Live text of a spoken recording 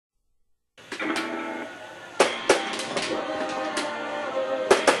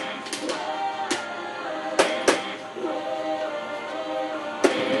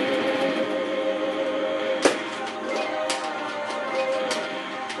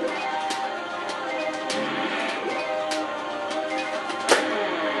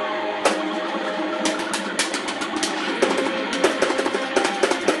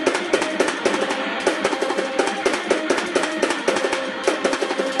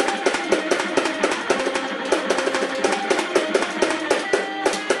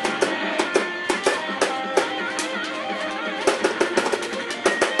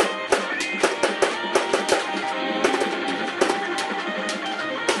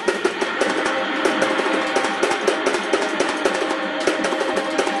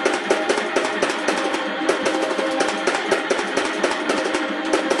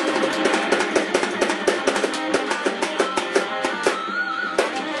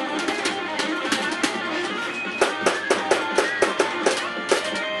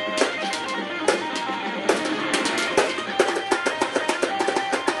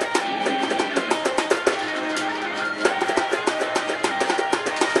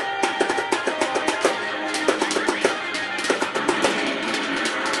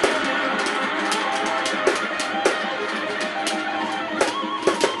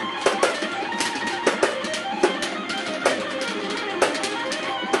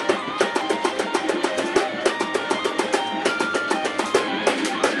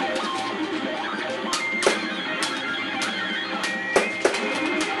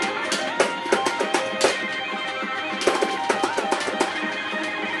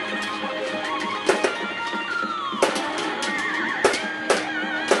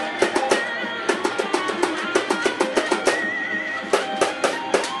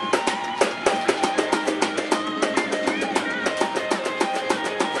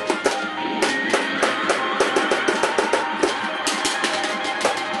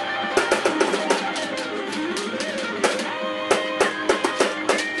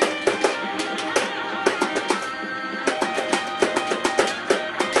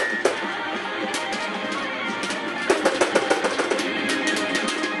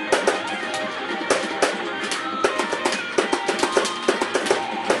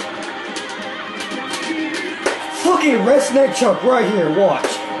snake choke right here, watch.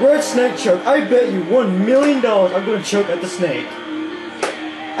 Red snake choke. I bet you $1 million I'm gonna choke at the snake.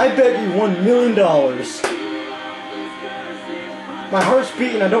 I bet you $1 million. My heart's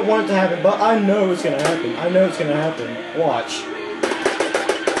beating, I don't want it to happen, but I know it's gonna happen. I know it's gonna happen. Watch.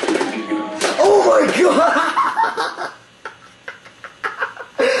 Oh my god!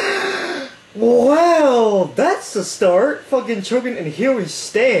 Wow, that's the start. Fucking choking, and here we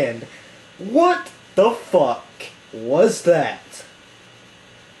stand. What the fuck was that?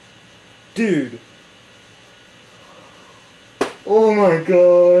 Dude. Oh my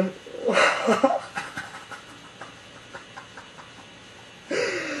god.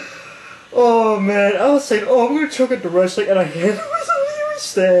 Oh man, I was saying, oh, I'm gonna choke at the wrestling, and I hit him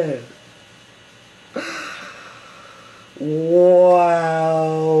stand. Wow,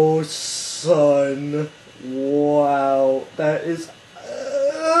 son. Wow, that is.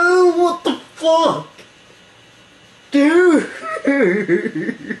 What the fuck? Dude!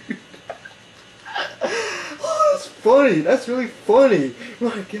 Oh, that's funny. That's really funny.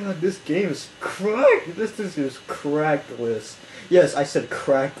 My god, this game is cracked. This is crackless. Yes, I said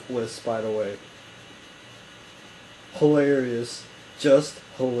crackless, by the way. Hilarious. Just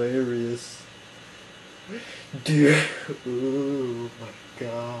hilarious. Dude. Oh my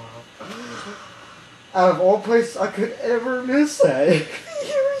god. Out of all places I could ever miss that.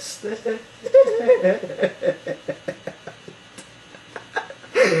 You said.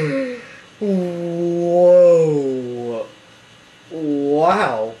 Whoa.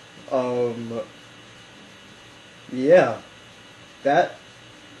 Wow. Yeah. That.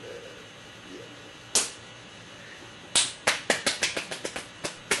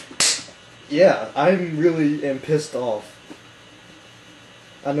 Yeah, I'm really am pissed off.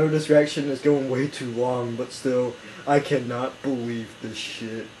 I know this reaction is going way too long, but still, I cannot believe this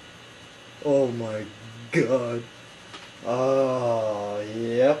shit. Oh my god. Ah,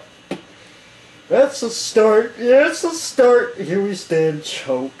 yep. That's a start. Yeah, it's a start. Here we stand,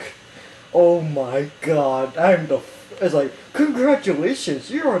 choke. Oh my god. It's like, congratulations,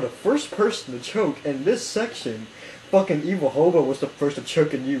 you are the first person to choke in this section. Fucking Evil Hobo was the first to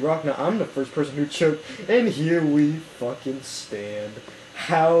choke in U-Rock. Now I'm the first person who choked, and here we fucking stand.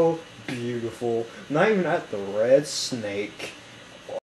 How beautiful. Not even at the red snake.